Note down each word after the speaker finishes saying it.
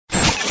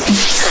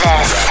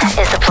This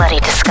is the Bloody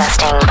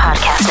Disgusting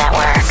Podcast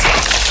Network.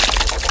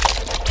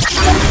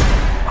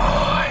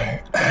 I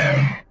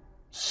am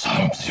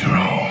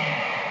Sub-Zero.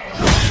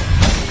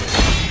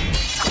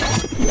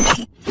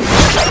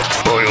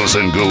 Boils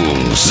and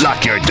ghouls,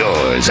 lock your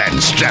doors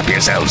and strap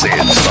yourselves in.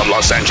 From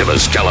Los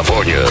Angeles,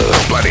 California,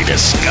 Bloody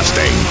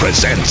Disgusting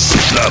presents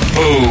the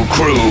Boo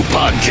Crew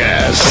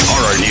Podcast.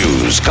 Horror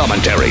news,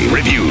 commentary,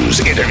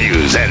 reviews,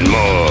 interviews, and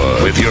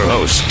more. With your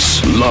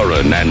hosts,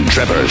 Lauren and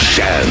Trevor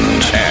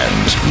Shand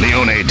and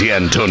Leone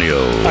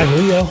D'Antonio. I'm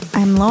Leo.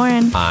 I'm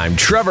Lauren. I'm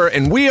Trevor,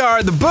 and we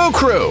are the Boo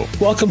Crew.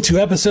 Welcome to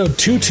episode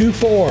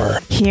 224.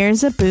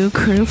 Here's a Boo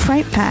Crew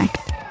Fright Pack.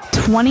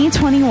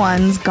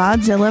 2021's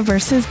Godzilla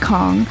vs.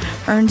 Kong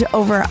earned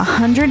over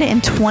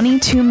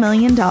 $122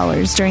 million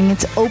during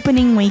its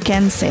opening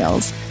weekend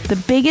sales, the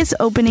biggest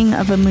opening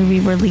of a movie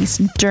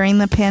released during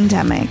the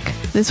pandemic.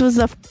 This was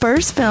the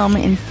first film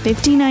in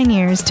 59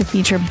 years to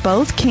feature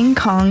both King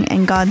Kong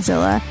and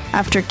Godzilla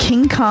after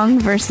King Kong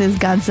vs.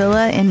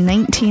 Godzilla in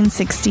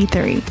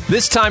 1963.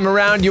 This time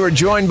around, you are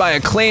joined by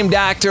acclaimed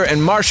actor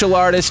and martial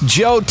artist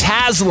Joe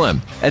Taslim.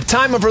 At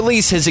time of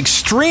release, his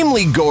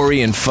extremely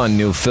gory and fun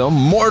new film,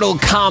 Mortal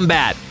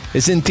KOMBAT,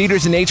 is in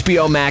theaters and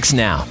HBO Max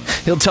now.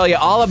 He'll tell you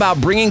all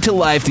about bringing to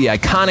life the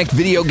iconic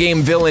video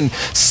game villain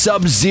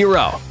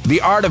Sub-Zero,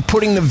 the art of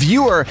putting the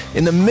viewer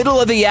in the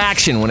middle of the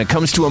action when it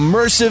comes to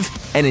immersive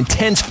and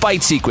intense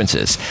fight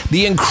sequences,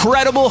 the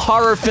incredible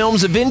horror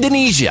films of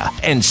Indonesia,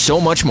 and so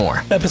much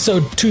more.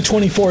 Episode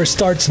 224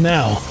 starts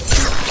now.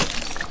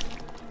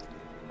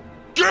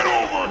 Get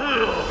over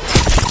here!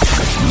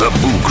 The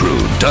Boo Crew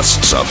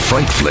dusts a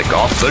fright flick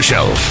off the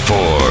shelf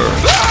for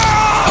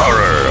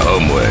horror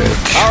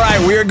homework. All right,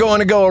 we're going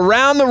to go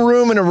around the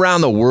room and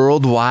around the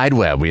World Wide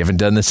Web. We haven't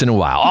done this in a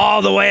while.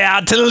 All the way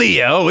out to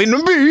Leo in the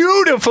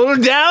beautiful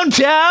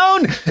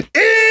downtown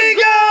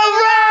Eagle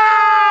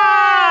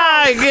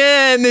Rock.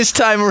 And this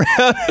time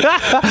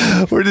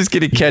around, we're just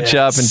going to catch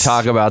up and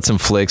talk about some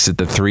flicks that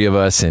the three of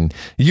us and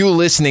you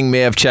listening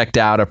may have checked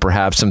out, or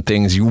perhaps some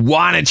things you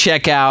want to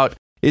check out.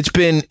 It's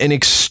been an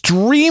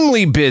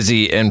extremely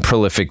busy and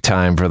prolific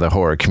time for the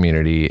horror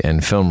community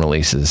and film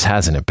releases,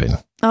 hasn't it been?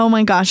 Oh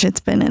my gosh, it's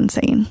been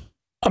insane.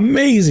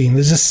 Amazing.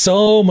 There's just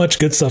so much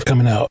good stuff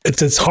coming out.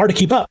 It's hard to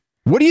keep up.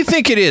 What do you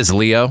think it is,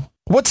 Leo?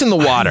 What's in the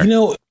water?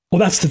 Well,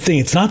 that's the thing.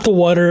 It's not the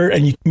water.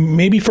 And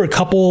maybe for a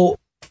couple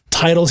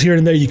titles here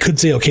and there, you could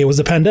say, okay, it was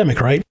the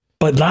pandemic, right?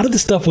 But a lot of the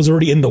stuff was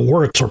already in the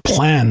works or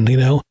planned,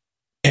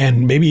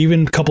 and maybe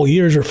even a couple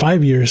years or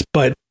 5 years.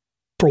 But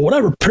for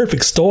whatever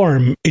perfect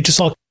storm, it just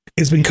all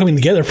has been coming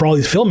together for all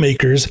these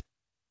filmmakers.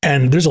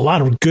 And there's a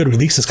lot of good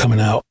releases coming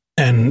out.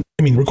 And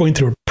we're going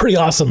through a pretty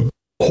awesome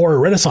horror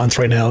renaissance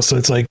right now. So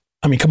it's like,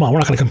 come on, we're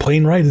not going to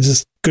complain, right? It's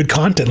just good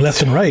content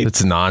left and right.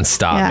 It's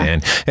nonstop,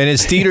 man. And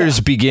as theaters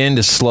begin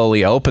to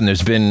slowly open,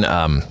 there's been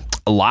a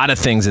lot of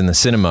things in the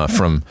cinema,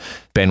 from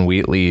Ben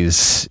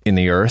Wheatley's In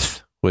the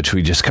Earth, which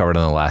we just covered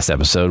on the last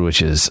episode,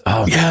 which is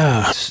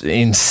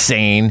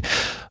insane.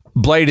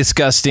 Bloody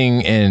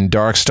Disgusting and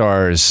Dark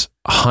Star's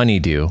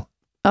Honeydew.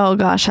 Oh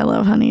gosh, I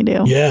love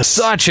Honeydew. Yes.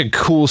 Such a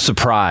cool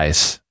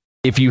surprise.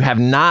 If you have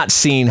not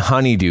seen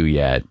Honeydew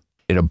yet,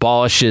 it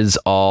abolishes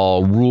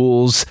all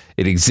rules.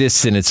 It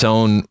exists in its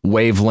own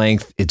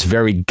wavelength. It's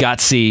very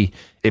gutsy.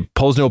 It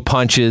pulls no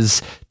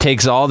punches,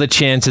 takes all the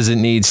chances it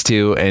needs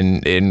to,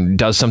 and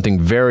does something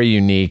very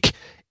unique.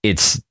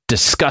 It's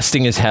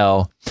disgusting as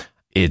hell.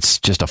 It's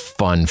just a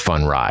fun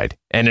ride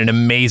and an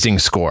amazing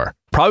score.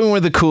 Probably one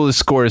of the coolest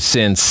scores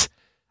since,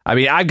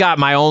 I've got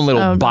my own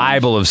little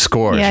Bible of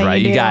scores,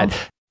 right? You got,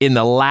 in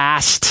the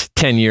last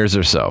 10 years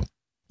or so,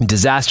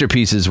 Disaster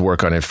Piece's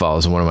work on It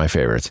Follows is one of my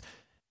favorites.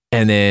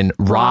 And then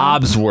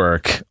Rob's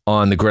work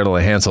on the Gretel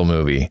and Hansel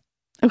movie.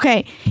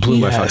 Okay. Blew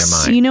my fucking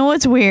mind. You know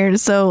what's weird?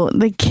 So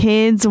the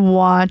kids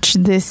watch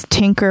this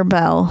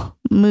Tinkerbell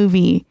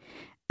movie,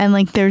 and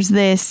there's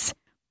this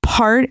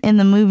part in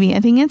the movie, I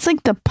think it's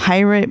the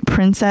pirate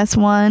princess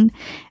one,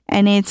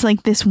 and it's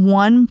this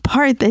one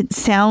part that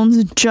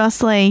sounds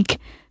just like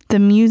the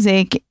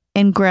music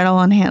in Gretel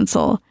and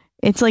Hansel.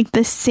 It's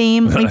the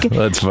same.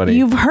 That's funny.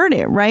 You've heard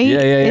it, right?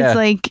 Yeah.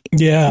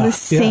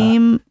 It's the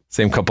same.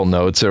 Same couple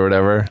notes or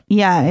whatever.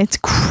 Yeah, it's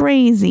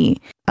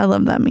crazy. I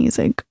love that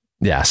music.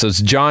 Yeah, so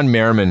it's John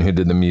Merriman who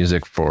did the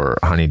music for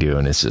Honeydew,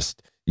 and it's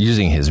just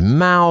using his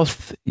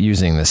mouth,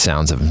 using the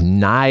sounds of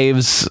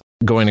knives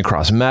going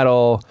across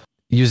metal,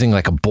 using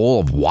a bowl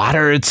of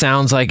water, it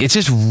sounds like. It's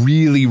just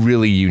really,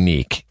 really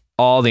unique.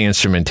 All the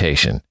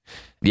instrumentation.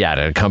 Yeah,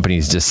 it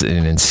accompanies just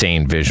an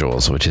insane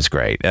visuals, which is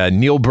great.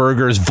 Neil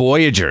Berger's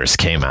Voyagers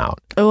came out.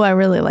 Oh, I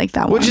really like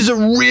that one. Which is a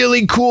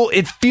really cool,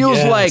 it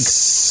feels like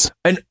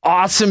an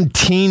awesome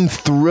teen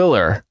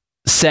thriller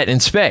set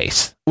in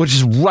space, which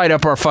is right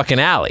up our fucking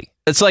alley.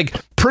 It's like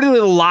Pretty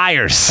Little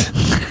Liars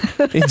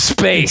in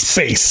space.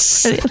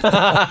 In deep space.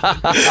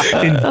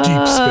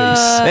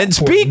 And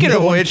speaking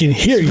of which, can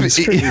hear you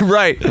scream.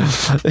 right.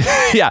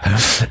 Yeah.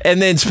 And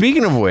then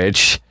speaking of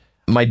which,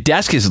 My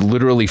desk is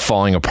literally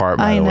falling apart,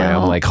 by the way.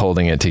 I'm like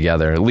holding it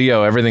together.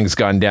 Leo, everything's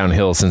gone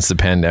downhill since the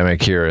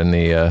pandemic here in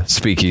the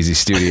Speakeasy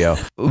studio.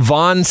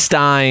 Von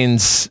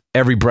Stein's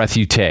Every Breath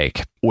You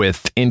Take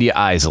with India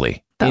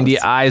Isley. India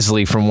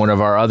Isley from one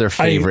of our other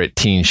favorite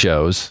teen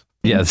shows.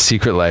 Yeah, The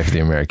Secret Life of the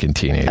American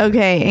Teenager.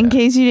 Okay, in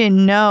case you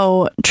didn't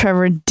know,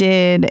 Trevor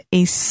did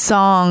a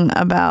song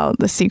about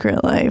The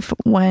Secret Life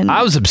when...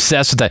 I was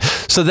obsessed with that.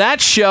 So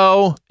that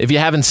show, if you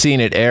haven't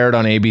seen it, aired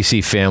on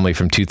ABC Family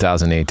from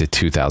 2008 to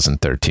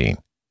 2013.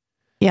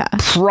 Yeah.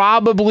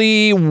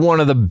 Probably one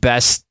of the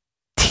best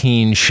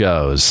teen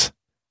shows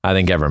I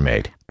think ever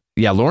made.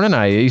 Yeah, Lauren and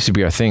I, it used to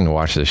be our thing to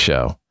watch this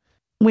show.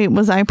 Wait,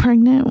 was I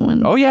pregnant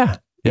when... Oh, yeah.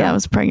 Yeah, I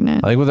was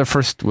pregnant. I think with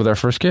our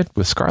first kid,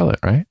 with Scarlett,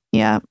 right?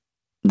 Yeah.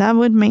 That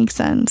would make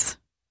sense.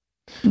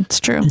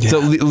 It's true. Yeah. So,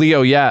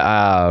 Leo,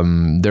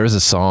 there's a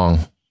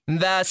song.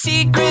 The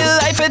Secret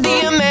Life of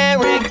the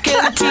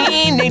American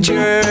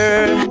Teenager.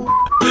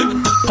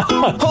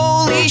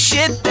 Holy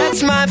shit,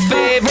 that's my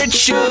favorite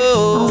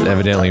show. It's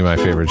evidently my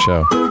favorite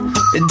show.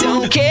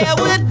 Don't care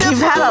what the You've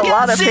had a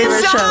lot of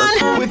favorite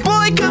shows. With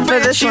boy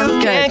confess, you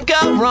can't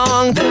go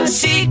wrong. The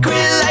Secret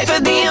Life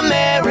of the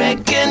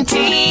American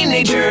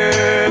Teenager.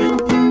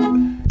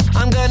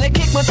 I'm gonna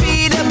kick my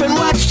feet up and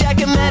watch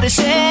Jack and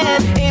Madison.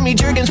 Amy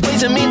Juergens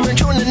plays a mean French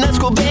horn in the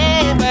school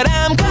band, but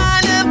I'm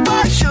kinda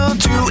partial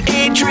to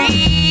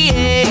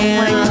Adrian. Oh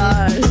my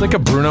gosh. It's like a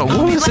Bruno.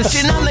 What is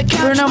this?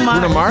 Bruno Mars.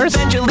 Bruno Mars?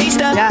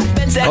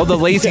 Yeah. Oh, the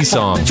Lazy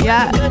song.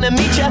 Yeah.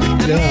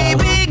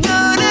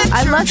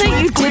 I love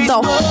that you did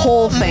the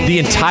whole thing. The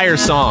entire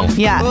song.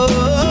 Yeah.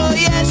 Oh,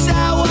 yes,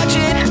 I watch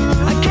it.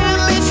 I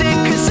can't miss it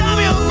 'cause I'm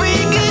your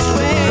biggest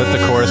fan. Let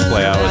the chorus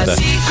play out with the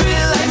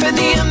Secret Life of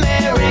the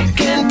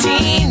American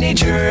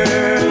Teenager.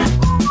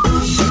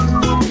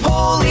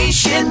 Holy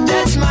shit,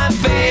 that's my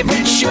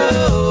favorite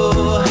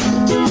show.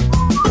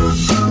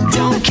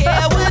 Don't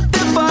care what the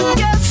fuck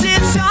else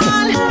it's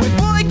on.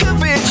 Boy,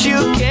 convince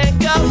you can't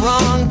go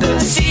wrong. The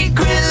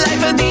Secret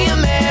Life of the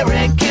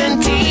American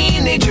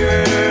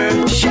Teenager.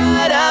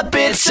 Shut up,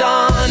 it's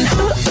on.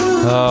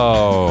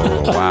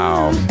 Oh,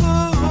 wow.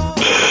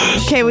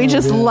 Okay, we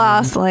just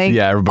lost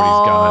everybody's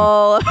all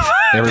gone.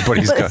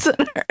 Everybody's listeners.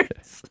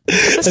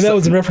 And that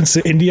was in reference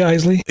to India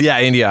Isley? Yeah,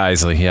 India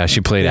Isley. Yeah,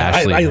 she played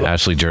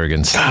Ashley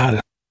Juergens.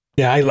 God,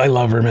 yeah, I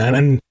love her, man.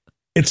 And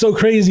it's so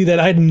crazy that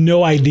I had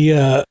no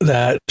idea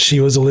that she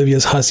was Olivia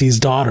Hussey's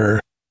daughter.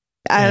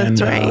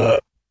 That's right.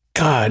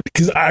 God,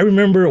 because I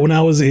remember when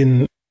I was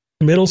in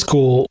middle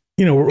school,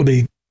 I don't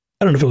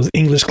know if it was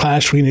English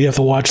class where you have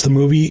to watch the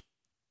movie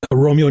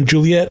Romeo and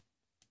Juliet.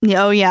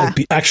 Oh, yeah. Like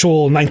the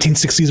actual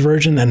 1960s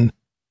version. And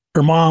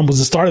her mom was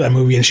the star of that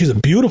movie. And she's a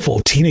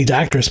beautiful teenage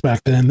actress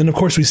back then. And then, of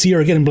course, we see her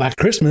again in Black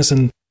Christmas.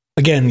 And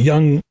again,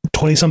 young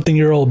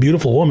 20-something-year-old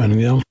beautiful woman,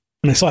 And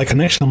I saw that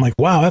connection. I'm like,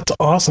 wow, that's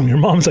awesome. Your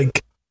mom's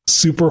like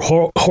super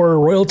horror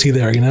royalty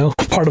there,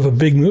 part of a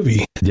big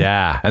movie.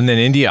 Yeah. And then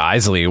India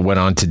Isley went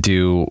on to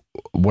do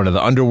one of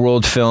the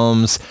Underworld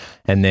films.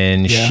 And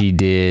then she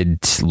did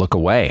Look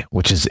Away,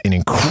 which is an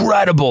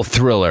incredible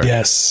thriller.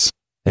 Yes.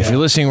 If you're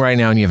listening right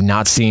now and you have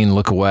not seen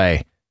Look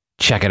Away,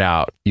 check it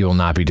out. You will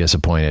not be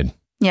disappointed.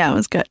 Yeah, it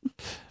was good.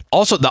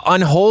 Also, The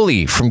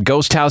Unholy from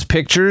Ghost House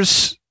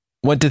Pictures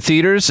went to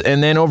theaters.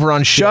 And then over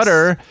on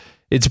Shudder,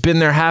 it's been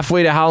there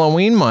halfway to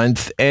Halloween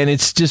month. And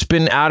it's just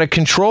been out of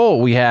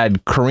control. We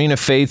had Karina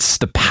Faith's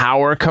The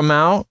Power come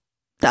out.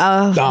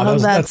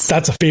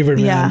 That's a favorite,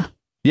 man.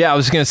 Yeah, I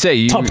was going to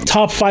say.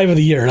 Top 5 of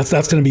the year. That's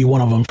going to be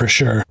one of them for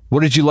sure. What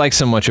did you like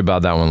so much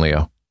about that one,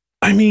 Leo?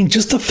 I mean,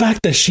 just the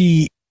fact that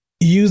she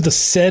used the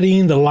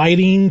setting, the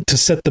lighting to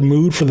set the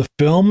mood for the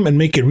film and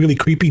make it really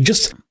creepy,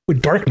 just with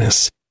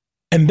darkness.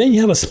 And then you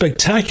have a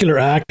spectacular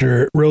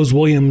actor, Rose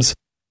Williams,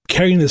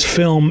 carrying this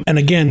film. And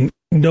again,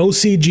 no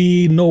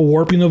CG, no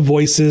warping of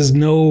voices,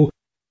 no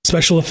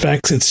special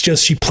effects. It's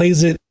just she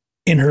plays it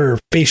in her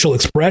facial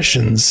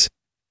expressions.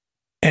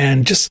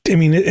 And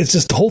it's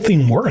just the whole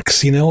thing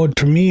works,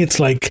 To me, it's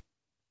like,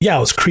 I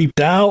was creeped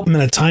out. And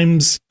then at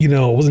times,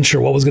 wasn't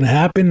sure what was going to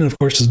happen. And of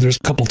course, there's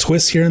a couple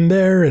twists here and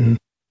there and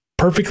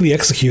perfectly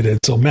executed.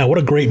 So, man, what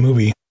a great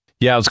movie.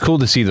 Yeah, it was cool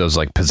to see those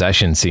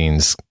possession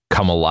scenes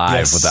come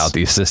alive without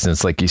the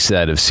assistance, like you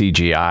said, of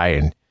CGI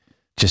and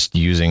just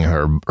using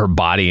her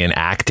body and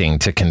acting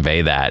to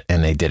convey that.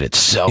 And they did it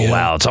so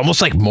well. It's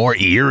almost like more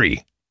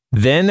eerie.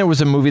 Then there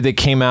was a movie that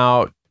came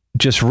out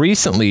just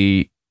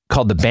recently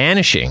called The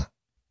Banishing,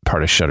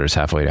 part of Shudder's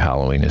Halfway to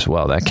Halloween as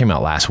well. That came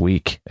out last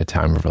week at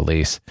time of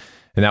release.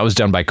 And that was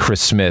done by Chris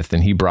Smith.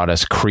 And he brought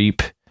us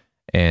Creep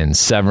and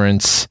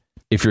Severance.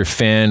 If you're a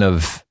fan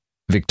of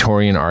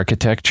Victorian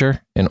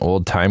architecture and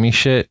old timey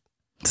shit,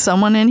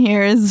 someone in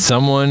here is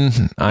someone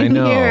I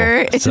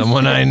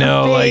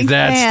know like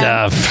that fan.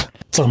 stuff.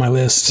 It's on my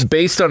list.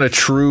 Based on a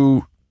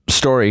true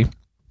story,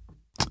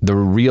 the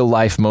real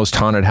life most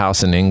haunted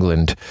house in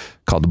England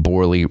called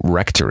Borley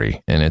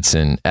Rectory, and it's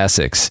in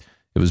Essex.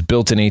 It was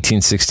built in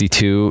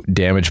 1862,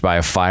 damaged by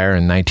a fire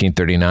in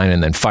 1939,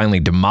 and then finally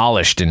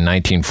demolished in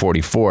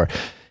 1944.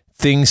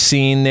 Things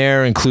seen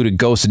there include a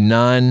ghost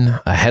nun,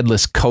 a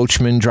headless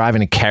coachman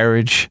driving a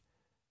carriage,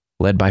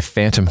 led by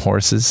phantom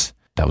horses.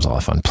 That was a lot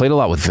of fun. Played a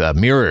lot with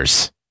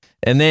mirrors.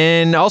 And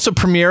then also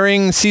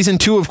premiering season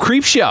 2 of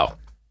Creepshow.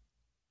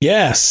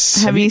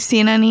 Yes. Have you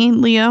seen any,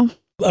 Leo?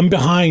 I'm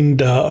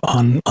behind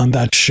on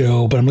that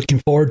show, but I'm looking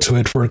forward to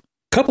it for a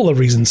couple of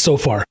reasons so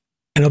far.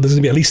 I know there's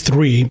going to be at least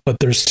 3, but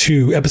there's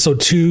 2.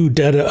 Episode 2,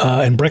 Dead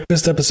and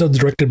Breakfast episodes,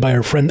 directed by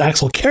our friend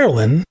Axel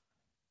Carolyn.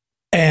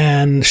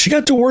 And she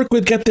got to work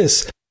with, get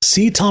this,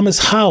 C. Thomas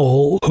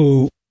Howell,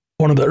 who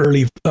one of the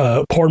early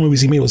porn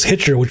movies he made was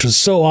Hitcher, which was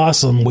so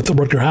awesome with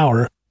Rutger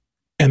Hauer.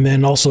 And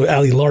then also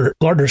Ali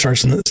Larder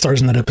stars in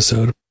that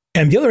episode.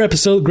 And the other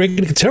episode, Greg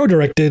Nicotero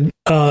directed,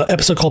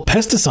 episode called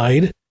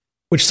Pesticide,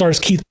 which stars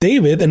Keith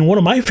David and one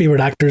of my favorite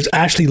actors,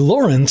 Ashley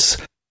Lawrence,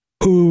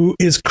 who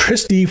is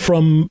Christy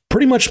from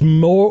pretty much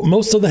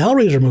most of the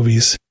Hellraiser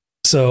movies.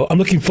 So I'm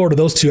looking forward to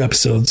those 2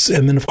 episodes.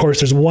 And then, of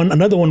course, there's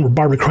another one with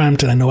Barbara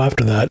Crampton, I know,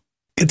 after that.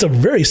 It's a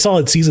very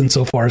solid season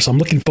so far, so I'm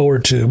looking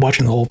forward to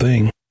watching the whole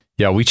thing.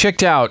 Yeah, we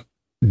checked out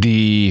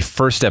the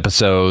first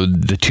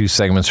episode. The 2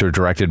 segments were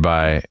directed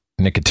by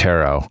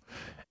Nicotero.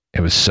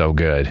 It was so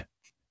good.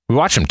 We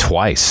watched them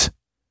twice.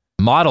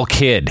 Model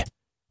Kid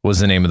was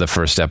the name of the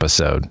first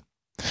episode.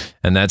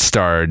 And that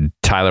starred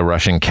Tyler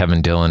Rushing,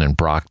 Kevin Dillon, and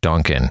Brock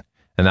Duncan.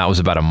 And that was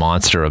about a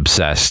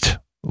monster-obsessed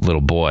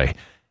little boy.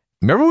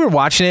 Remember we were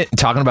watching it and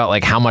talking about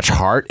like how much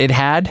heart it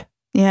had?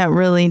 Yeah, it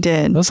really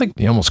did. It was like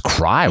you almost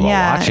cry while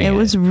watching it. Yeah, it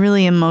was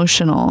really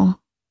emotional.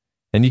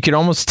 And you could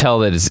almost tell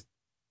that it's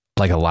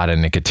like a lot of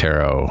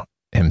Nicotero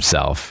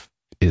himself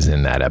is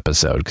in that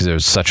episode because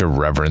there's such a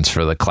reverence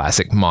for the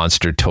classic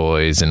monster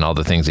toys and all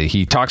the things that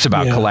he talks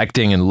about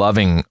collecting and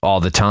loving all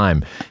the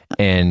time.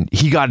 And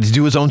he got to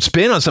do his own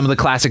spin on some of the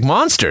classic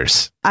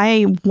monsters.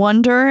 I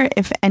wonder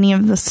if any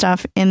of the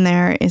stuff in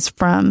there is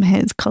from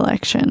his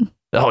collection.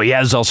 Oh,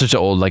 yeah. There's all sorts of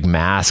old like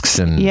masks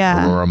and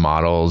Aurora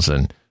models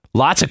and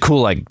lots of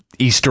cool like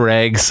Easter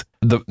eggs.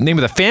 The name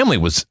of the family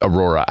was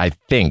Aurora, I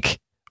think.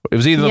 It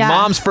was either the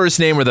mom's first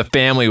name or the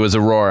family was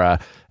Aurora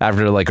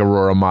after like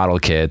Aurora model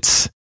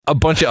kits. A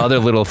bunch of other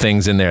little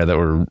things in there that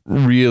were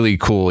really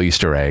cool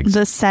Easter eggs.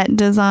 The set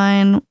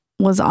design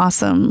was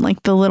awesome.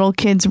 Like the little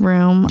kid's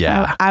room.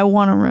 Yeah. I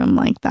want a room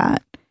like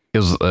that. It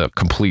was a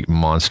complete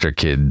monster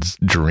kid's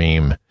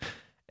dream.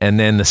 And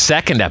then the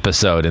second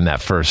episode in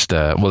that first,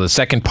 the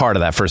second part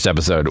of that first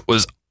episode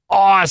was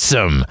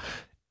awesome.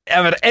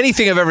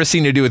 Anything I've ever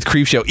seen to do with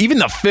Creepshow, even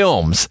the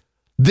films.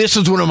 This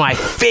was one of my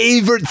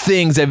favorite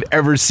things I've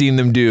ever seen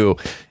them do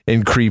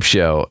in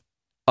Creepshow.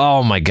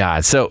 Oh my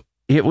God. So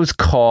it was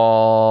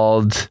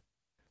called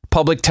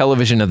Public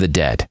Television of the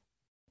Dead.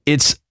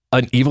 It's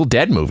an Evil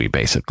Dead movie,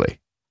 basically.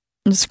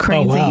 It's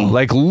crazy. Oh, wow.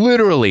 Like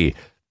literally,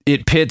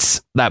 it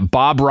pits that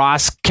Bob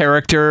Ross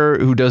character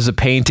who does the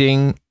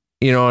painting,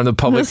 on the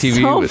public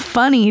TV. So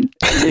funny.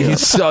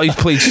 He's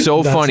played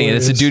so funny. And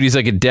it's a hilarious. dude, he's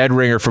like a dead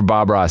ringer for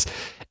Bob Ross.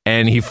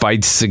 And he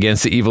fights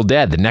against the Evil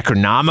Dead. The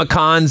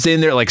Necronomicon's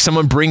in there. Like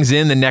someone brings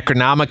in the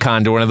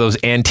Necronomicon to one of those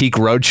antique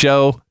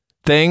roadshow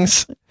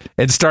things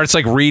and starts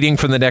like reading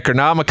from the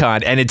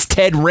Necronomicon. And it's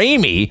Ted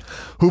Raimi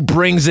who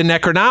brings the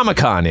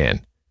Necronomicon in.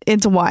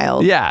 It's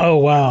wild. Yeah. Oh,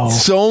 wow.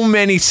 So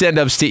many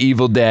send-ups to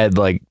Evil Dead,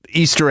 like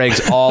Easter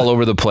eggs all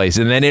over the place.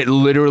 And then it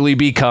literally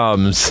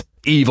becomes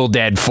Evil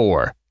Dead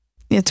 4.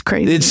 It's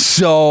crazy. It's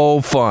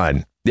so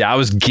fun. Yeah, I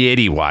was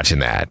giddy watching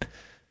that.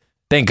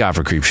 Thank God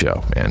for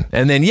Creepshow, man.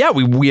 And then,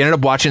 we ended up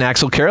watching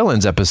Axel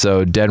Carolyn's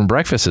episode, Dead and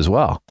Breakfast, as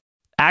well.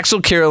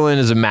 Axel Carolyn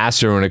is a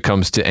master when it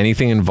comes to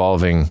anything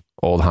involving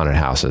old haunted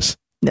houses.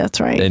 That's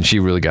right. And she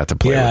really got to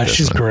play with this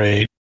she's one.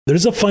 great.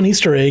 There's a fun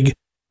Easter egg.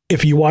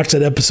 If you watch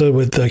that episode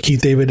with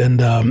Keith David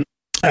and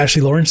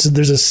Ashley Lawrence,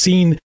 there's a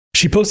scene.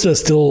 She posted a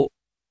still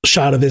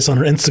shot of this on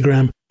her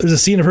Instagram. There's a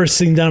scene of her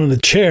sitting down in the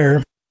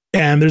chair,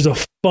 and there's a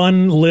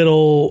fun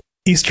little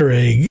Easter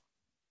egg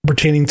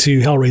pertaining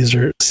to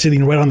Hellraiser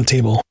sitting right on the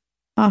table.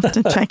 I'll have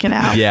to check it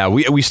out. Yeah,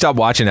 we stopped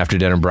watching after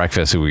Dead and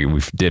Breakfast.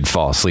 We did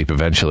fall asleep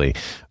eventually.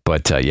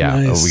 But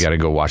Nice. we got to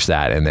go watch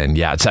that. And then,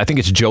 I think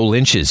it's Joe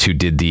Lynch's who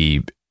did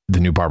the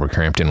new Barbara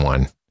Crampton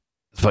one.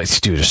 But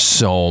dude, there's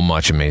so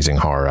much amazing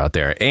horror out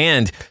there.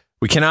 And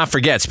we cannot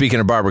forget, speaking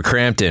of Barbara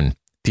Crampton,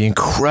 the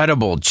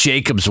incredible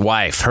Jacob's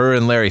Wife, her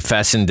and Larry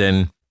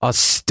Fessenden. A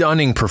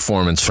stunning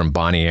performance from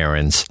Bonnie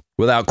Aarons.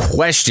 Without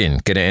question,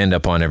 going to end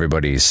up on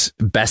everybody's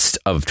best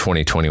of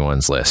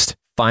 2021's list.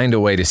 Find a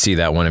way to see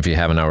that one if you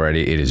haven't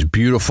already. It is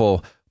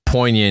beautiful,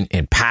 poignant,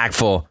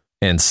 impactful,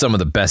 and some of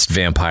the best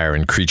vampire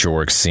and creature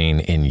work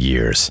seen in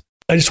years.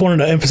 I just wanted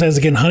to emphasize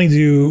again,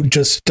 Honeydew,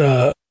 just,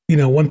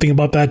 one thing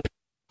about that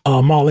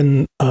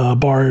Malin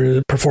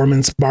Barr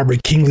performance, Barbara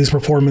Kingsley's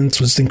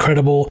performance was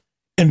incredible.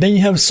 And then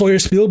you have Sawyer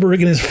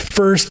Spielberg in his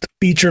first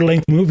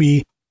feature-length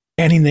movie,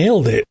 and he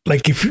nailed it.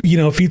 Like, if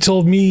you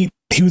told me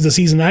he was a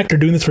seasoned actor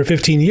doing this for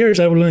 15 years,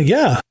 I would have been like,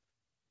 yeah,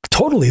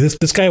 totally.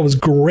 This guy was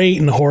great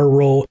in the horror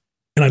role.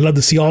 And I'd love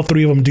to see all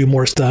three of them do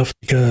more stuff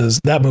because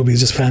that movie is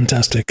just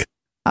fantastic.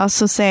 I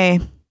also say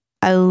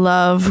I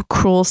love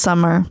Cruel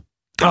Summer.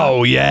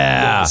 Oh,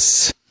 yeah.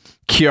 Yes.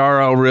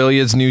 Chiara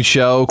Aurelia's new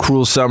show,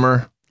 Cruel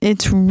Summer.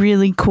 It's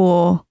really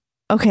cool.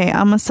 Okay,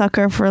 I'm a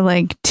sucker for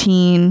like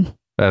teen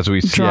as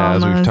we've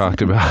dramas.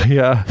 talked about.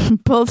 Yeah.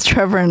 Both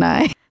Trevor and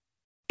I.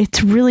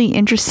 It's really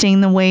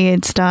interesting the way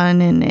it's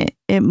done, and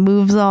it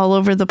moves all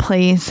over the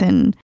place,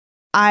 and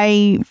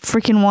I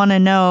freaking want to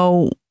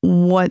know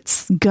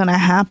what's gonna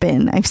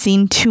happen. I've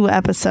seen 2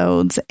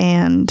 episodes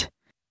and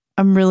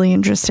I'm really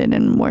interested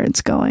in where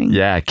it's going.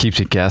 Yeah, it keeps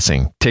it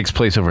guessing. Takes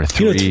place over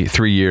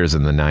three years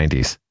in the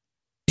 90s.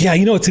 Yeah,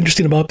 you know what's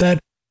interesting about that?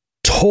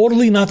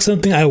 Totally not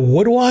something I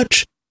would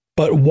watch,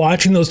 but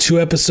watching those 2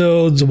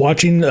 episodes,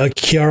 watching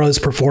Kiara's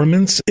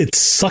performance, it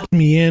sucked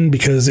me in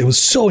because it was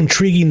so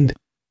intriguing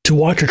to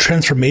watch her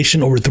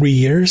transformation over 3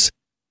 years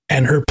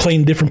and her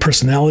playing different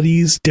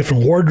personalities,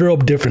 different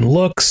wardrobe, different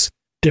looks,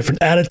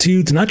 different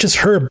attitudes. Not just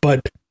her,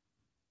 but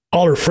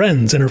all her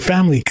friends and her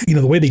family. You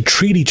know, the way they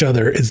treat each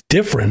other is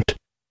different.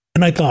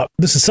 And I thought,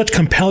 this is such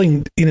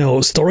compelling,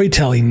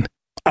 storytelling.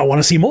 I want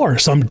to see more.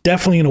 So I'm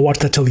definitely going to watch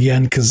that till the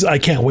end because I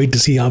can't wait to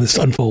see how this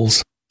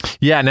unfolds.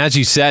 Yeah, and as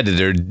you said,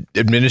 they're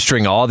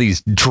administering all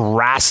these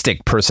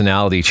drastic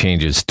personality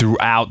changes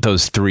throughout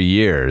those 3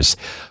 years,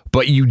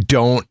 but you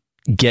don't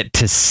get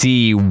to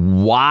see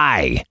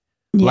why.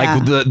 Yeah.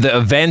 Like the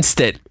events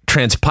that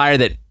transpire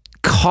that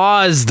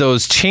cause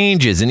those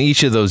changes in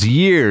each of those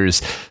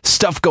years,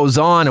 stuff goes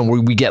on and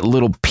we get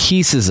little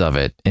pieces of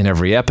it in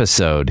every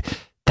episode.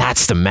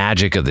 That's the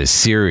magic of this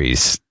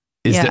series.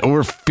 Is that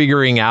we're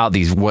figuring out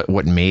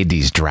what made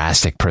these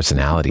drastic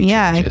personality changes.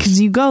 Yeah, because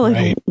you go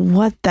like,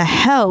 what the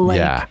hell?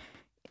 Like,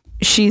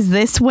 she's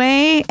this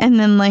way, and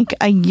then like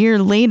a year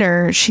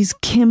later, she's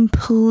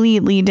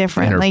completely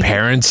different. And her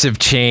parents have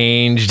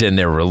changed, and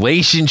their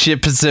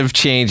relationships have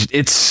changed.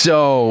 It's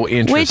so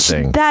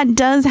interesting. Which that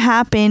does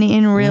happen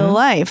in real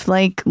life.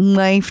 Like,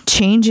 life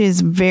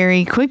changes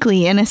very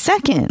quickly. In a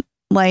second,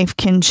 life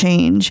can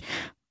change.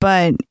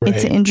 But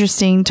it's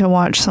interesting to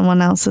watch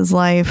someone else's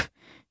life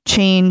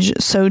change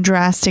so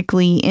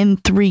drastically in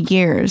 3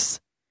 years.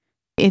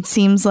 It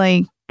seems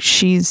like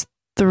she's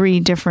 3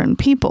 different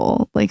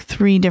people, like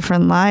 3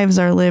 different lives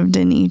are lived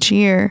in each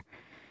year.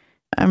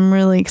 I'm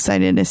really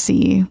excited to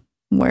see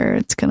where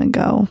it's going to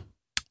go.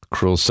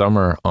 Cruel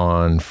Summer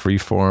on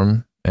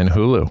Freeform and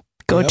Hulu.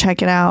 Go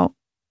check it out.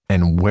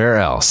 And where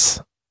else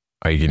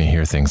are you going to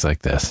hear things like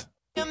this?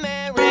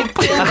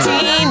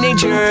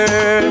 Teenager.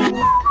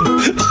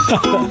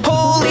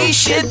 Holy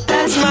shit,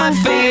 that's my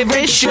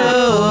favorite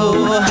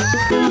show.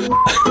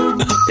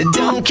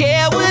 Don't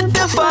care what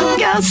the fuck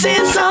else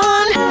is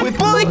on. With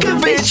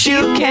Boykovich,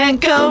 you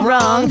can't go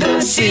wrong.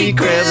 The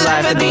Secret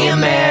Life of the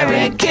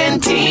American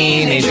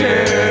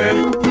Teenager.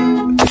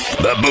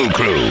 The Boo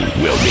Crew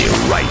will be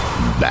right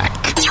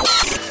back.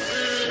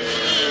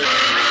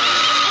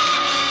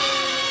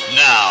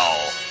 Now,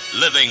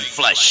 living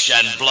flesh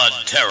and blood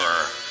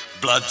terror.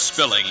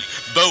 Blood-spilling,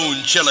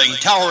 bone-chilling,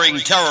 towering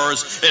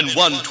terrors in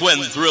one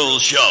twin thrill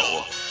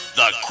show.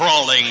 The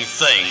Crawling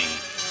Thing.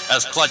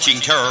 As clutching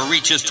terror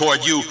reaches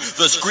toward you,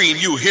 the scream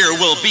you hear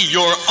will be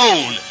your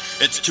own.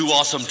 It's too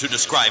awesome to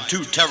describe,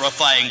 too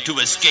terrifying to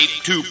escape,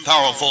 too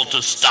powerful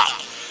to stop.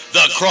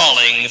 The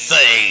Crawling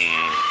Thing.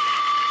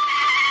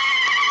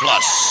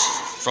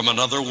 Plus, from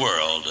another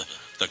world,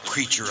 the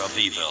creature of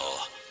evil.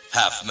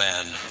 Half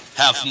man,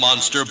 half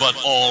monster, but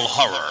all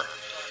horror.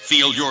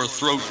 Feel your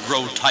throat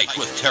grow tight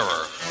with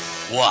terror.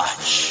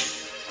 Watch,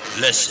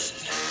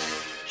 listen,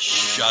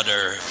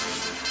 shudder,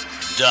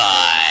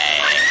 die.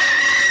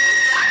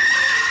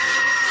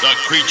 The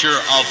creature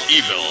of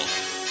evil.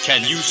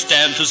 Can you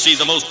stand to see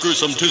the most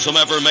gruesome twosome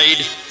ever made?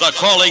 The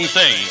Crawling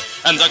Thing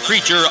and the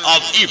Creature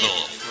of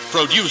Evil.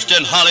 Produced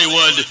in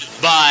Hollywood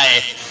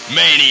by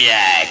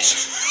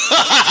Maniacs.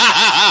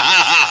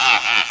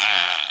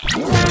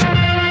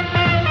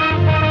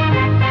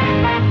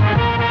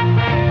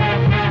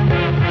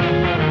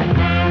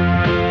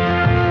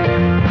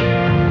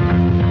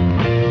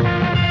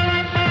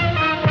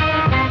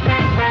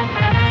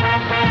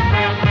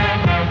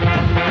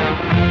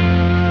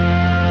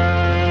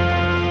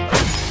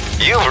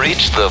 You've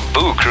reached the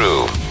Boo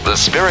Crew. The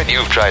spirit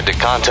you've tried to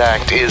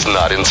contact is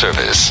not in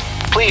service.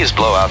 Please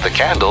blow out the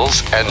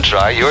candles and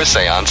try your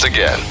seance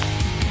again.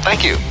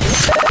 Thank you.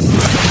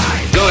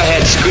 Go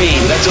ahead,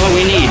 scream. That's all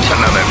we need.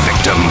 Another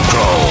victim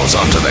crawls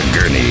onto the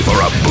gurney for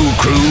a Boo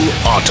Crew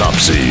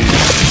autopsy.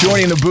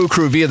 Joining the Boo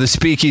Crew via the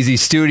Speakeasy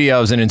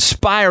Studios, an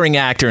inspiring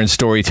actor and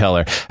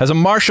storyteller. As a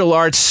martial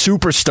arts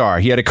superstar,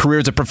 he had a career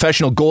as a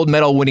professional gold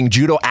medal winning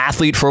judo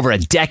athlete for over a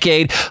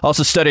decade,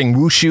 also studying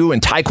wushu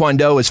and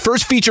taekwondo. His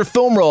first feature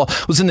film role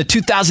was in the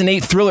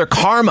 2008 thriller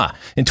Karma.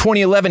 In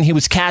 2011, he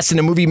was cast in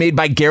a movie made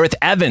by Gareth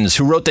Evans,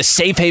 who wrote the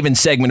Safe Haven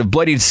segment of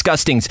Bloody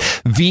Disgusting's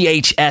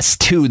VHS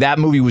 2. That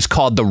movie was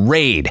called The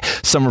Raid.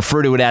 Some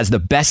refer to it as the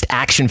best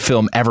action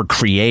film ever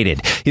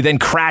created. He then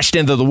crashed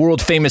into the the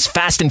world-famous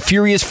Fast and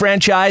Furious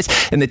franchise,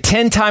 and the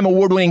 10-time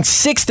award-winning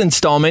sixth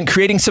installment,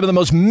 creating some of the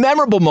most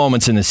memorable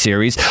moments in the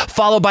series,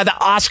 followed by the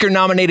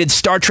Oscar-nominated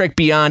Star Trek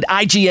Beyond,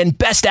 IGN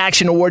Best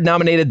Action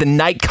Award-nominated The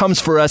Night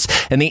Comes For Us,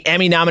 and the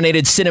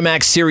Emmy-nominated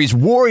Cinemax series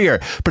Warrior,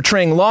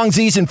 portraying Long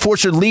Zi's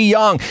enforcer Lee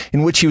Yong,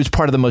 in which he was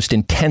part of the most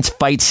intense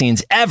fight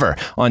scenes ever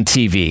on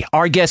TV.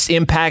 Our guest's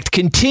impact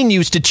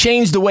continues to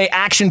change the way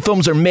action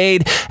films are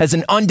made as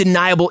an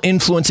undeniable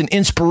influence and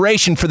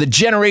inspiration for the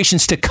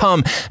generations to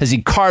come as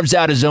he carves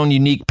out his own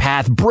unique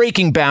path,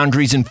 breaking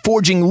boundaries and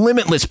forging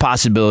limitless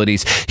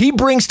possibilities. He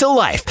brings to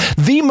life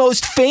the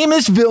most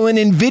famous villain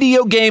in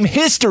video game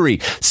history,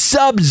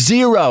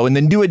 Sub-Zero, in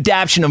the new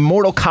adaptation of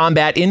Mortal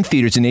Kombat in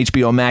theaters in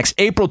HBO Max,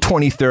 April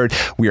 23rd.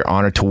 We are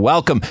honored to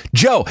welcome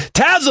Joe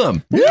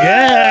Taslim.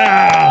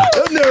 Yeah!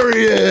 And there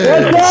he is.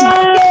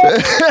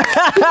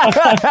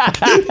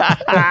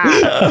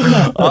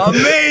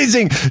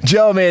 Amazing.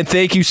 Joe, man,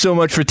 thank you so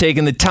much for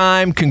taking the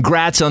time.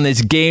 Congrats on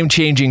this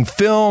game-changing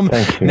film.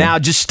 Now,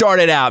 just start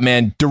it out,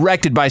 man.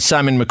 Directed by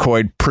Simon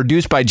McCoy,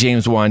 produced by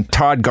James Wan,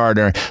 Todd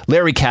Gardner,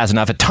 Larry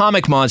Kazanoff,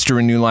 Atomic Monster,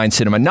 and New Line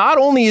Cinema. Not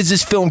only is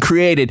this film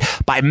created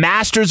by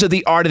masters of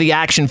the art of the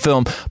action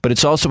film, but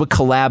it's also a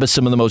collab of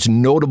some of the most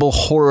notable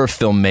horror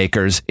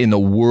filmmakers in the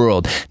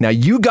world. Now,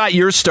 you got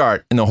your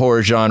start in the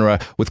horror genre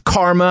with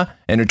Karma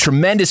and a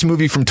tremendous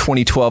movie from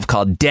 2012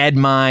 called Dead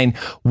Mine.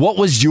 What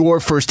was your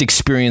first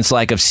experience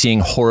like of seeing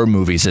horror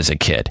movies as a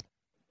kid?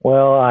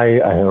 Well, I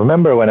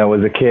remember when I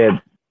was a kid,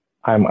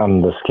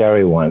 I'm the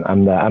scary one.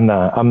 I'm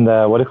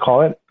the what do you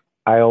call it?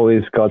 I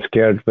always got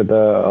scared with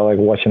like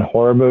watching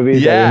horror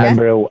movies. Yeah. I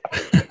remember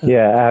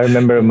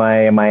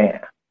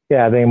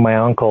I think my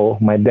uncle,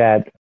 my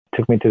dad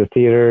took me to the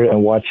theater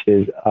and watched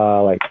this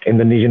like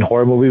Indonesian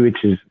horror movie,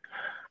 which is,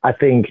 I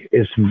think,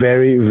 is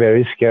very,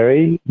 very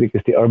scary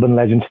because the urban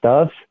legend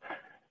stuff.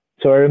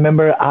 So I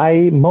remember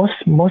most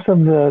of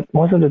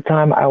the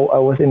time I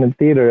was in the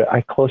theater,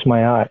 I closed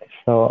my eyes.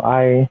 So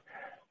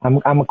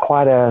I'm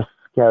quite a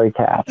scary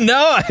cat.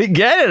 No, I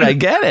get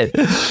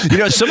it. You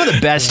know, some of the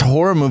best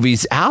horror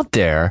movies out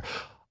there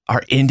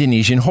are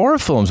Indonesian horror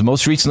films.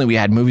 Most recently, we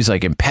had movies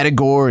like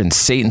Impedagor and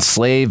Satan's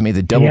Slave, May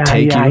the Devil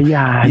Take You.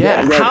 Yeah.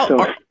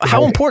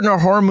 How important are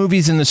horror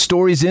movies and the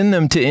stories in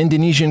them to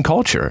Indonesian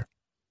culture?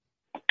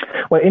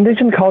 Well,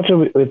 Indonesian culture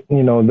with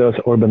those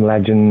urban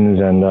legends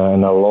and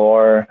the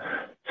lore.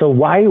 So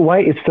why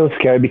it's so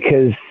scary?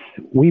 Because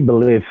we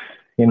believe,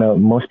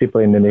 most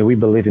people in Indonesia, we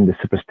believe in the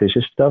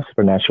superstitious stuff,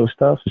 supernatural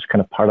stuff. It's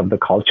kind of part of the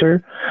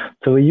culture.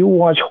 So when you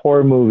watch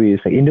horror movies,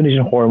 like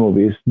Indonesian horror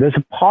movies, there's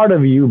a part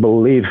of you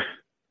believe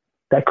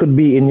that could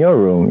be in your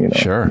room,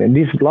 Sure. And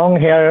this long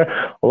hair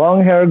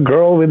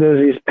girl with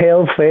this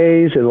pale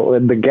face,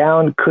 with the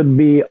gown could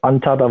be on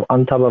top of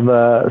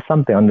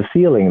something on the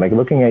ceiling, like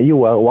looking at you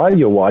while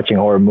you're watching a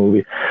horror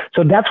movie.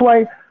 So that's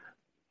why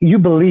you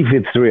believe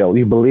it's real.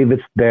 You believe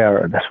it's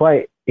there. That's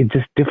why it's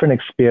just different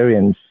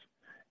experience.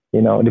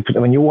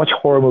 When you watch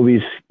horror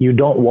movies, you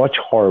don't watch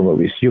horror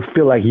movies. You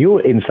feel like you're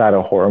inside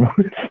a horror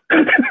movie.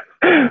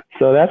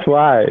 So that's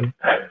why.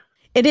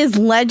 It is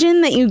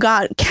legend that you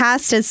got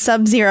cast as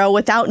Sub-Zero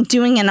without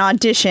doing an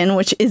audition,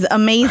 which is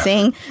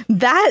amazing.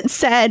 That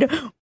said,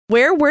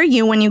 where were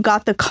you when you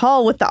got the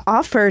call with the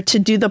offer to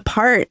do the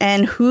part,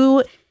 and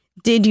who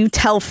did you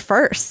tell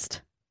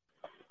first?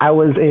 I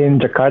was in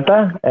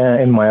Jakarta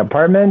in my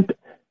apartment,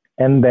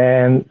 and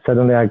then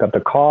suddenly I got the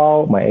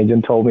call. My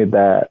agent told me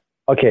that,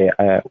 okay,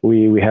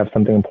 we have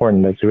something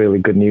important. That's really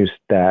good news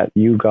that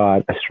you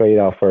got a straight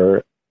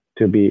offer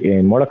to be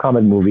in Mortal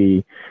Kombat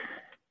movie.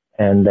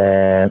 And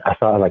then I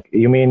thought, like,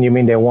 you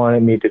mean they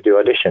wanted me to do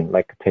audition,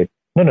 like a tape?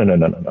 No.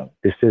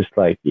 This is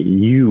like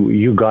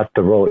you got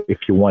the role if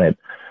you want it.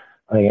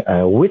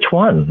 Which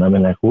one?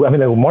 Like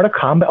Mortal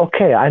Kombat.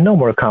 Okay, I know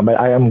Mortal Kombat.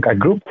 I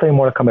grew up playing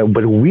Mortal Kombat,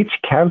 but which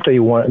character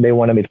they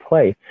wanted me to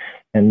play?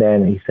 And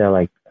then he said,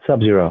 like,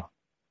 Sub-Zero.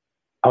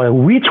 I was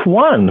like, which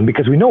one?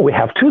 Because we know we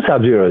have two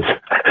Sub-Zeros.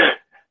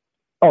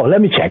 Oh,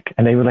 let me check.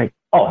 And they were like,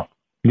 oh,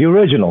 the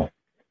original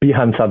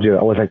behind Sub-Zero.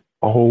 I was like,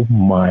 oh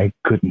my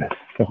goodness.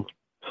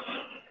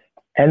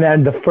 And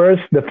then the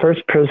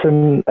first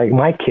person, like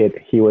my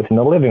kid, he was in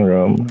the living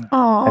room.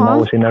 Aww. And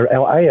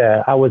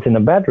I was in a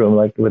bedroom,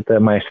 like with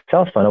my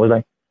cell phone. I was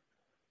like,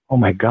 oh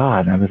my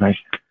God. I was like,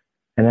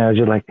 and I was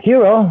just like,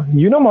 Hero,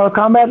 you know Mortal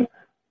Kombat?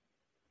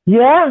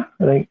 Yeah.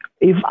 Like,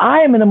 if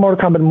I am in a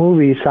Mortal Kombat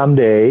movie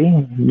someday,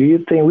 do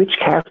you think which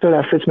character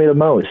that fits me the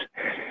most?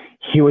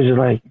 He was just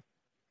like,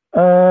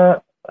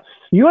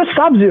 you're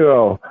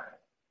Sub-Zero.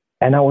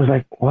 And I was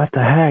like, what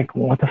the heck?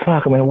 What the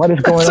fuck? What is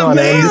going on?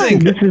 Amazing.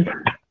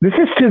 This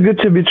is too good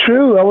to be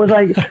true. I was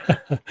like,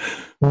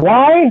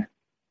 why?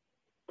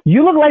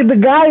 You look like the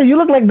guy. You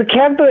look like the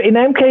character in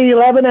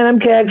MK11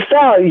 and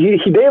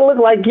MKXL. They look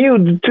like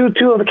you.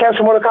 Two of the characters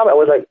from Mortal Kombat. I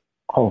was like,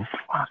 oh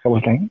fuck. I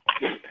was like,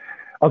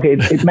 okay,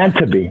 it's meant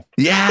to be.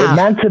 Yeah, it's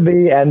meant to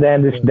be. And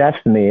then it's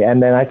destiny.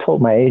 And then I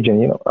told my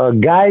agent,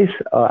 guys,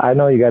 I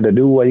know you got to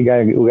do what you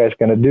guys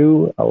gonna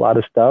do. A lot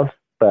of stuff,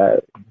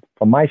 but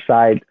from my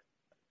side,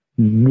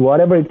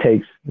 whatever it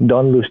takes,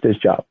 don't lose this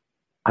job.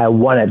 I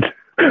want it.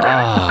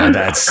 Oh,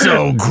 that's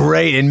so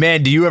great. And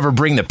man, do you ever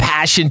bring the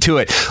passion to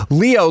it?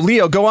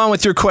 Leo, go on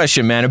with your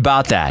question, man,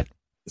 about that.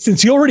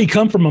 Since you already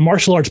come from a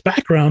martial arts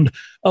background,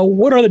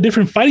 what are the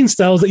different fighting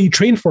styles that you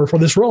train for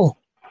this role?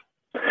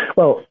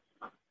 Well,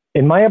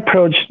 in my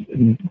approach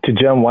to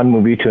jump one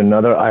movie to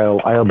another,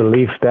 I'll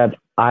believe that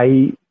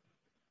I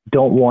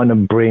don't want to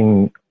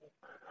bring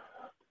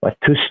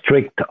too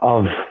strict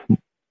of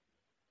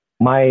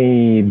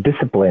my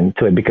discipline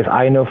to it, because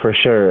I know for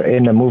sure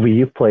in a movie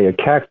you play a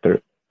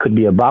character, could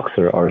be a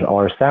boxer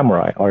or a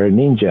samurai or a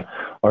ninja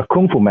or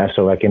kung fu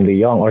master like in the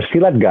Young or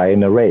silat guy in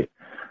the Raid.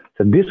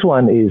 So this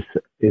one is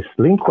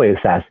Lin Kuei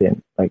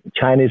assassin, like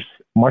Chinese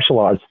martial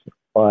arts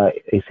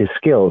is his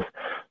skills.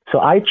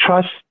 So I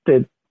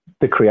trusted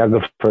the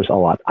choreographers a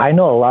lot. I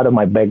know a lot of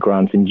my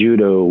backgrounds in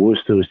judo,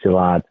 wushu,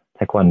 silat,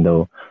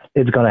 taekwondo.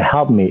 It's going to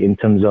help me in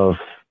terms of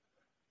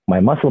my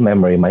muscle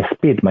memory, my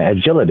speed, my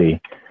agility.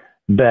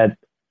 But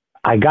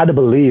I got to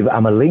believe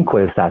I'm a Lin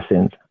Kuei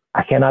assassin.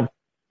 I cannot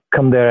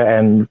come there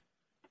and,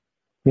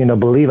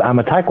 believe I'm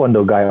a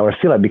taekwondo guy or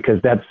silat, because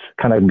that's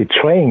kind of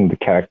betraying the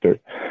character.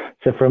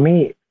 So for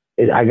me,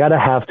 I got to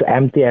have to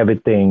empty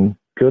everything,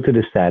 go to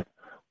the set,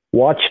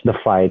 watch the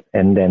fight,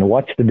 and then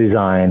watch the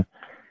design.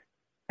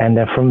 And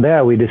then from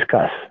there we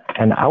discuss.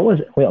 And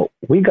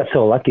we got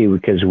so lucky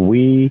because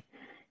we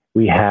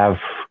have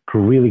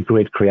really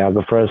great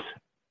choreographers,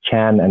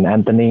 Chan and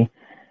Anthony.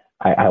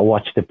 I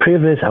watched the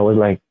previous. I was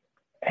like,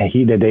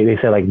 they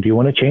said like, do you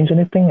want to change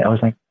anything? I was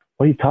like,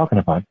 what are you talking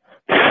about?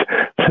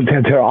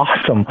 They're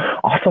awesome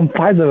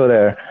fights over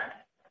there.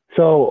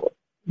 So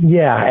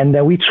yeah, and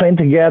then we trained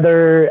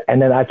together,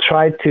 and then I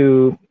tried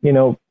to,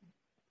 kind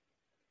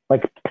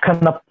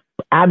of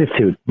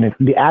attitude.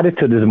 The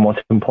attitude is the most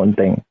important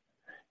thing.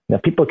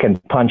 People can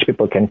punch,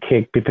 people can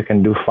kick, people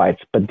can do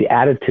fights, but the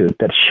attitude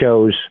that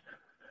shows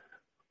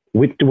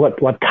with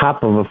what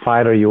type of a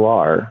fighter you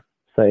are.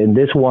 So in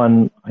this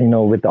one,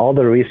 with all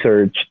the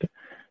research,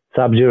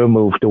 Sub-Zero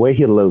move, the way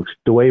he looks,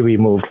 the way we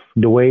move,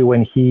 the way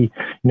when he,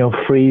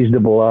 freeze the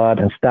blood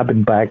and step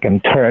it back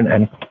and turn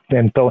and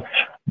then throw,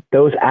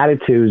 those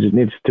attitudes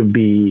needs to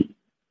be,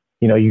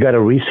 you got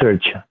to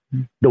research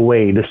the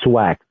way, the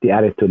swag, the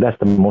attitude. That's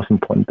the most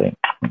important thing.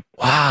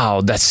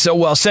 Wow, that's so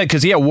well said.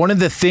 Because, one of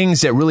the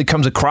things that really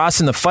comes across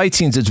in the fight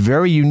scenes that's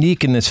very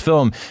unique in this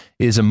film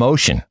is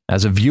emotion.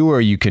 As a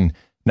viewer, you can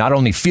not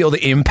only feel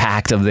the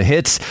impact of the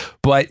hits,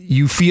 but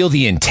you feel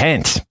the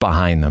intent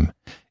behind them.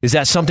 Is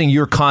that something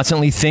you're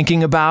constantly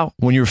thinking about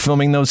when you're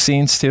filming those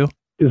scenes too?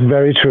 It's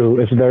very true.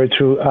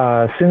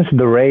 Since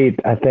the Raid,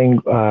 I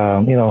think,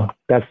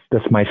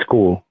 that's my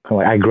school.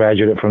 I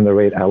graduated from the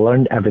Raid. I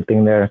learned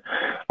everything there.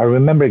 I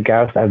remember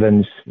Gareth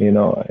Evans, in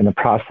the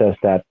process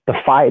that the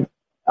fight,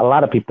 a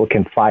lot of people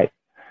can fight.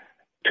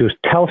 To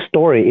tell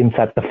story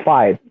inside the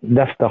fight,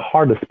 that's the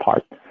hardest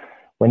part.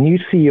 When you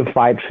see a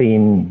fight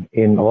scene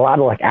in a lot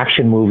of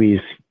action movies,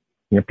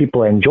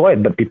 people enjoy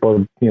it, but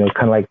people, kind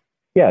of like,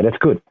 yeah, that's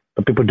good.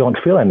 But people don't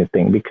feel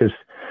anything because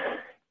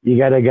you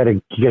gotta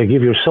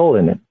give your soul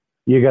in it.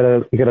 You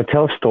gotta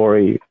tell a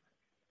story.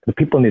 The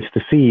people needs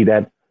to see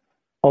that,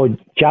 oh,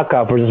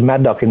 Jaka versus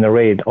Mad Dog in the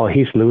Raid, or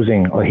he's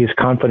losing, or he's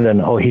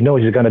confident, or he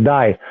knows he's gonna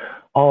die.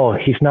 Oh,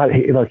 he's not.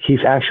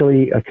 He's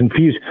actually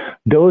confused.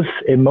 Those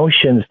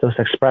emotions, those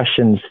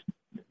expressions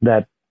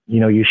that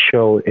you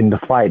show in the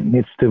fight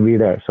needs to be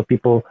there. So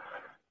people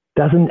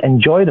don't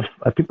enjoy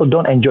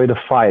the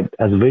fight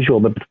as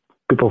visual, but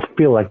people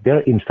feel like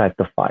they're inside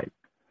the fight.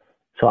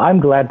 So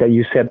I'm glad that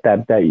you said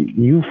that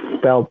you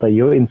felt that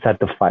you're inside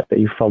the fight, that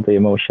you felt the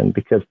emotion,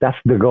 because that's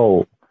the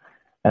goal.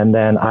 And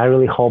then I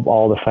really hope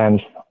all the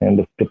fans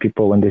and the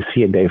people, when they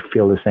see it, they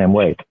feel the same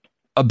way.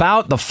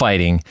 About the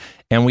fighting,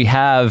 and we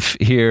have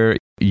here,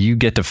 you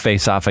get to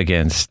face off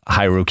against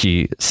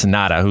Hiroki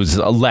Sanada, who's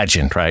a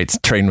legend, right?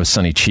 Trained with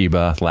Sonny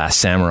Chiba, Last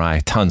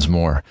Samurai, tons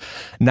more.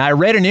 Now, I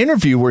read an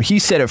interview where he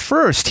said at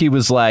first, he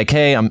was like,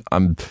 hey,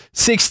 I'm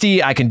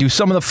 60, I can do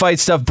some of the fight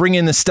stuff, bring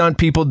in the stunt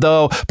people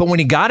though. But when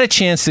he got a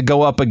chance to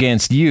go up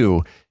against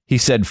you, he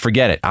said,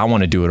 forget it, I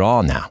want to do it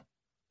all now.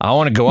 I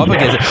want to go up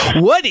against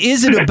it. What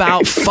is it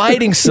about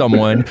fighting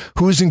someone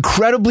who's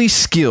incredibly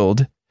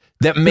skilled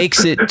that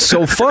makes it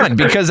so fun?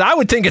 Because I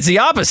would think it's the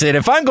opposite.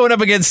 If I'm going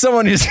up against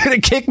someone who's going to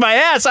kick my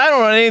ass, I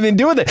don't want anything to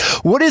do with it.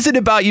 What is it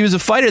about you as a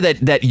fighter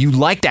that you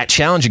like that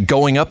challenge of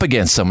going up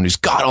against someone who's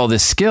got all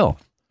this skill?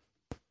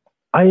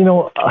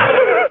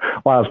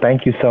 Wow,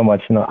 thank you so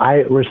much.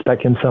 I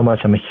respect him so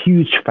much. I'm a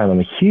huge fan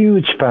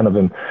of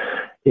him.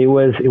 It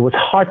was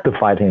hard to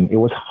fight him. It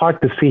was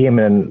hard to see him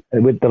and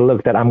with the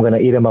look that I'm going to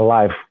eat him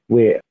alive.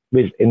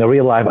 In the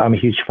real life, I'm a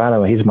huge fan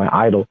of him. He's my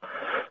idol.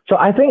 So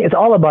I think it's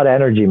all about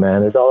energy,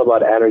 man. It's all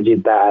about energy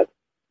that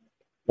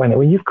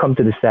when you come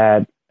to the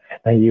set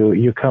and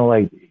you kind of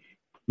like,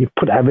 you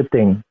put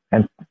everything,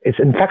 and it's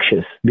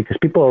infectious because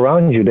people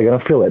around you, they're going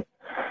to feel it.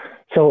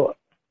 So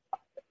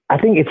I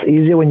think it's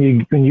easier when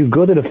you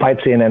go to the fight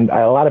scene, and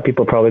a lot of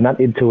people probably not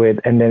into it.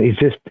 And then it's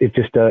just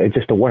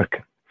a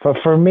work.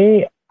 For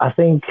me, I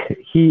think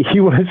he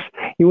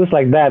was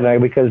like that,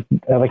 right? Because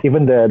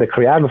even the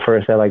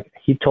choreographer said, like,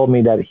 he told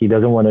me that he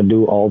doesn't want to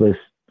do all this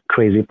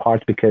crazy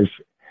parts because,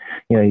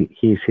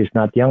 he's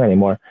not young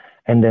anymore.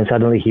 And then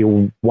suddenly he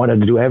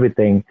wanted to do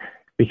everything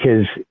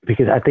because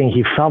I think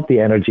he felt the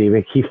energy.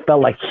 Like he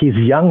felt like he's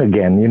young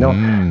again,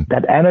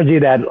 that energy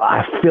that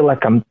I feel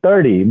like I'm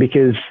 30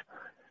 because,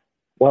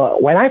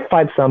 well, when I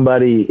fight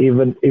somebody,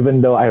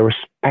 even though I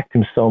respect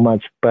him so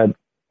much, but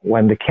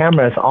when the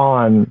camera is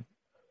on,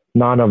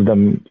 none of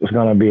them is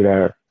going to be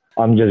there.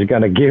 I'm just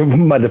going to give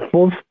them the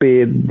full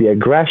speed, the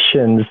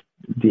aggressions,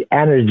 the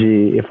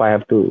energy. If I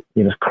have to,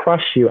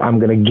 crush you, I'm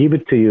going to give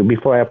it to you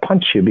before I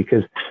punch you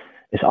because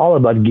it's all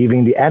about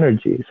giving the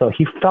energy. So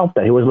he felt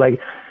that. He was like,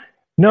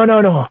 no.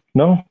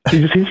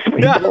 He's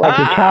like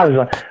a child. He's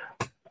like,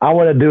 I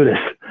want to do this.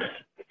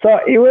 So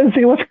it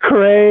was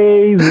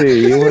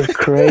crazy. It was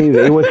crazy.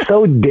 It was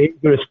so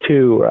dangerous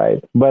too,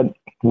 right? But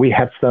we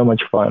had so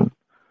much fun.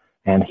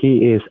 And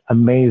he is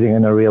amazing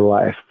in the real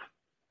life.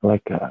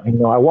 Like,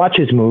 I watch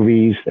his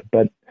movies,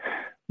 but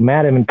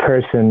met him in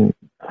person,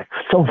 like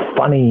so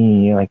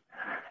funny. Like,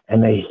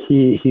 and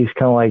he's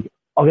kind of like,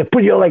 okay,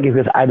 put your leg,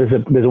 because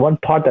there's one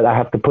part that I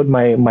have to put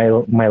my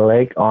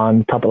leg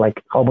on top of,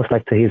 like, almost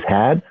like to his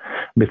head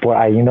before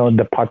I,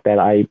 the part that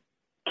I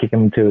kick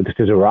him to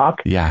the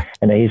rock. Yeah.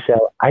 And then he said,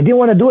 I didn't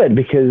want to do it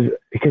because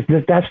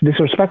that's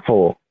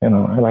disrespectful.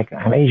 Like,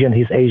 I'm Asian,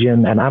 he's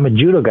Asian, and I'm a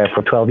judo guy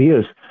for 12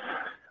 years.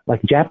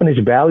 Like, Japanese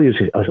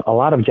values, a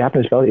lot of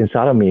Japanese values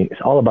inside of me,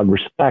 it's all about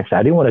respect. So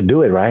I didn't want to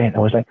do it, right? I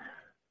was like,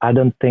 I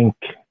don't think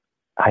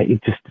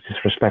it's just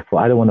disrespectful.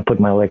 I don't want to put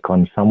my leg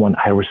on someone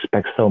I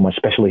respect so much,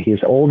 especially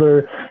he's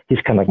older.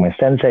 He's kind of like my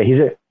sensei. He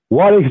said,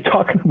 what are you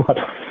talking about?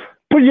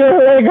 Put your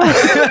leg on.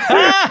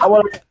 I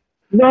was like,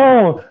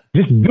 no,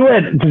 just do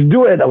it. Just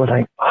do it. I was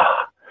like,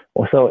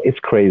 Well, so it's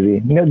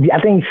crazy. I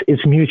think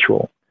it's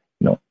mutual.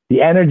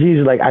 The energy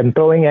is like, I'm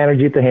throwing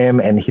energy to him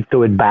and he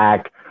threw it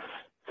back.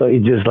 So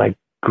it's just like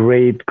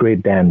great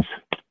dance.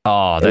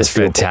 Oh, that's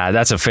fantastic.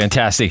 That's a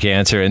fantastic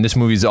answer. And this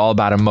movie is all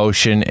about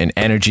emotion and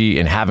energy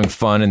and having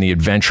fun and the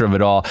adventure of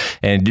it all.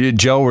 And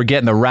Joe, we're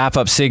getting the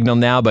wrap-up signal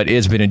now, but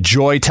it's been a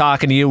joy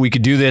talking to you. We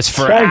could do this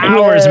for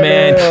hours,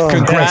 man.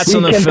 Congrats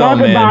on the film, man.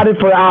 We can talk about it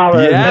for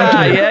hours.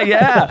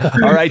 Yeah.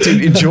 All right,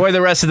 dude. Enjoy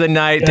the rest of the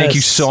night. Yes. Thank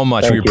you so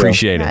much. We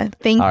appreciate it.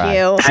 Thank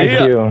you.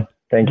 Thank you.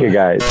 Thank you,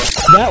 guys.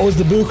 That was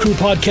the Boo Crew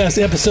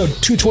Podcast, episode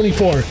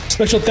 224.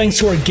 Special thanks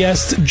to our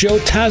guest, Joe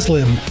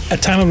Taslim.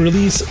 At time of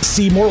release,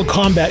 see Mortal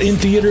Kombat in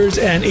theaters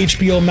and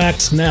HBO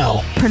Max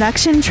now.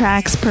 Production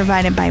tracks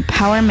provided by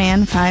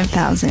Powerman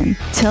 5000.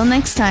 Till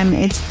next time,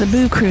 it's the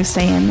Boo Crew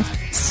saying,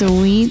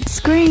 sweet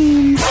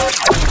screams.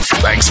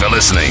 Thanks for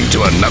listening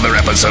to another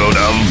episode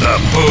of the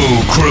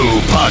Boo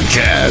Crew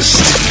Podcast.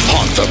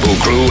 Haunt the Boo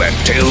Crew at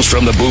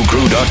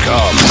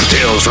talesfromthebooCrew.com.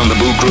 Tales from the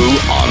Boo Crew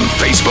on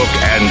Facebook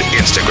and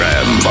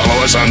Instagram.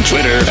 Follow us on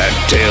Twitter at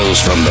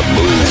Tales from the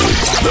Boo.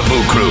 The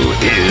Boo Crew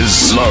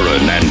is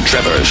Lauren and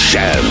Trevor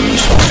Shand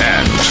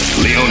and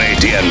Leone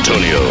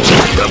D'Antonio.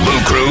 The Boo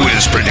Crew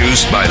is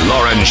produced by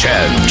Lauren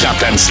Shand,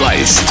 chopped and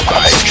sliced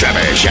by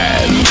Trevor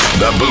Shand.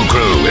 The Boo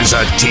Crew is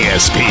a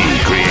TSP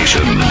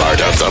creation,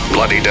 part of the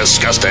Bloody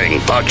Disgusting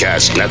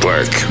Podcast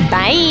Network.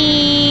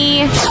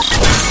 Bye.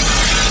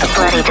 The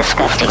Bloody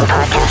Disgusting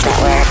Podcast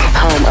Network,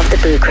 home of the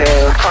Boo Crew.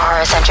 For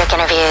horror-centric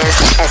interviews,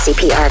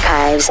 SCP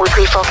archives,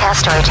 weekly full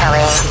cast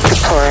storytelling,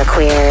 horror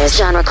queers,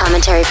 genre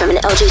commentary from an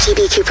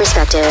LGBTQ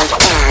perspective,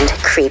 and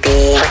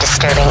creepy. For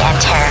disturbing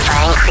and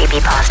terrifying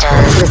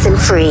creepypastas. Listen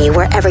free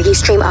wherever you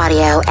stream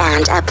audio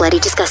and at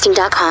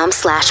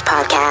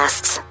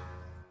bloodydisgusting.com/podcasts.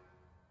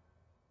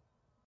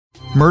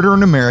 Murder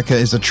in America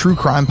is a true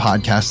crime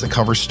podcast that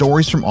covers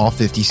stories from all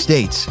 50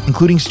 states,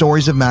 including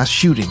stories of mass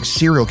shootings,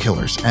 serial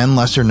killers, and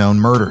lesser-known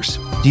murders.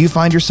 Do you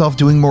find yourself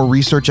doing more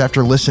research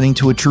after listening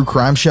to a true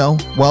crime show?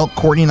 Well,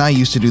 Courtney and I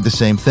used to do the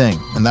same thing,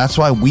 and that's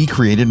why we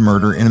created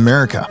Murder in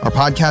America. Our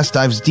podcast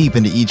dives deep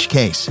into each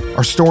case.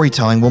 Our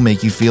storytelling will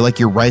make you feel like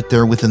you're right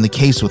there within the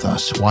case with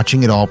us,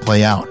 watching it all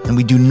play out, and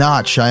we do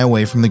not shy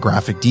away from the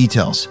graphic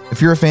details.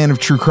 If you're a fan of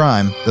true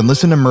crime, then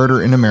listen to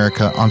Murder in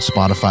America on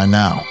Spotify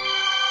now.